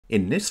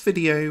In this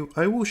video,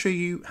 I will show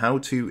you how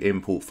to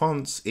import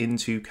fonts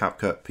into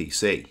Capcut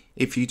PC.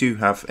 If you do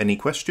have any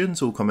questions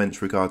or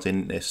comments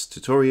regarding this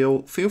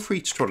tutorial, feel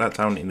free to drop that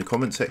down in the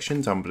comment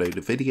section down below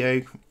the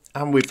video.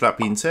 And with that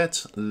being said,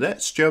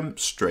 let's jump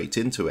straight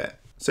into it.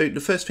 So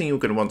the first thing you're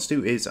going to want to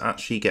do is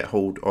actually get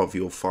hold of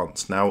your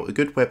fonts. Now, a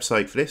good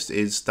website for this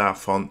is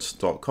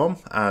starfont.com,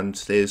 and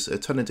there's a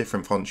ton of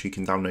different fonts you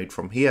can download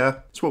from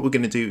here. So what we're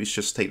going to do is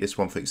just take this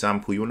one for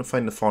example. You want to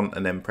find the font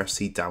and then press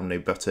the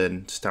download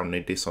button to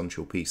download this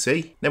onto your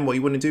PC. Then what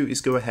you want to do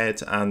is go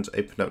ahead and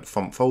open up the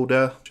font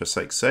folder, just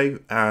like so.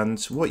 And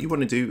what you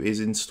want to do is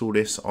install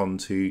this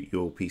onto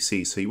your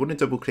PC. So you want to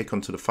double click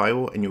onto the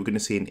file and you're going to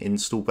see an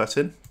install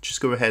button.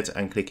 Just go ahead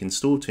and click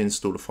install to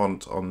install the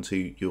font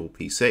onto your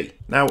PC.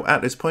 Now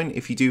at this point,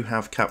 if you do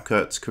have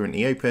Capcut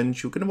currently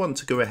opened, you're going to want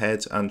to go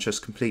ahead and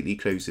just completely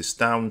close this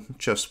down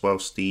just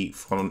whilst the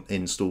font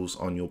installs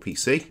on your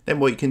PC. Then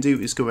what you can do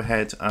is go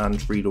ahead and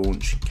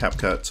relaunch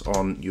Capcut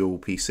on your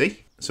PC.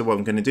 So what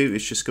I'm going to do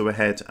is just go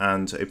ahead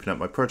and open up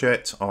my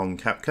project on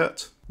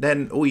Capcut.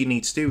 Then all you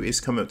need to do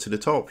is come up to the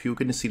top. You're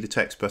going to see the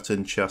text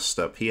button just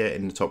up here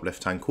in the top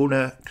left hand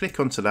corner. Click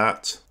onto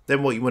that.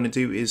 Then what you want to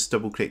do is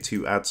double click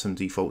to add some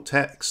default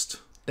text.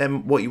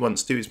 Then what you want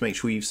to do is make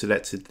sure you've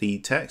selected the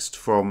text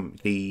from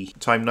the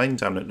timeline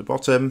down at the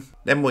bottom.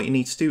 Then what you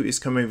need to do is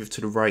come over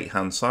to the right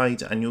hand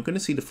side and you're going to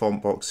see the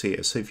font box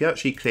here. So if you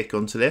actually click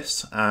onto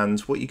this, and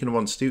what you're going to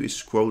want to do is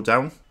scroll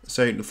down.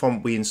 So the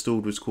font we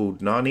installed was called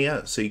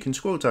Narnia. So you can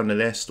scroll down the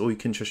list or you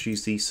can just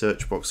use the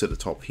search box at the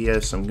top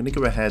here. So I'm going to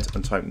go ahead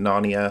and type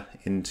Narnia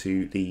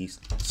into the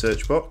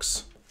search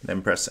box.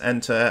 Then press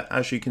enter.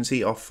 As you can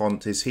see, our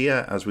font is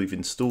here as we've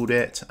installed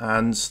it,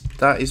 and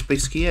that is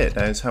basically it.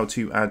 That is how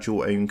to add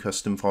your own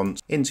custom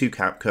font into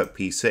Capcut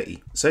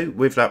PC. So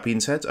with that being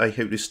said, I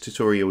hope this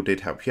tutorial did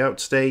help you out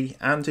today,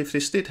 and if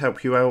this did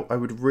help you out, I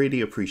would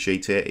really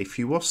appreciate it if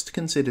you was to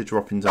consider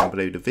dropping down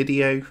below the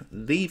video,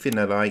 leaving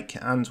a like,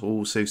 and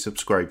also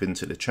subscribing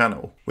to the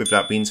channel. With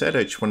that being said,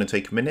 I just want to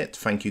take a minute to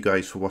thank you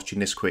guys for watching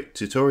this quick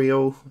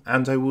tutorial,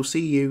 and I will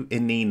see you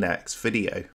in the next video.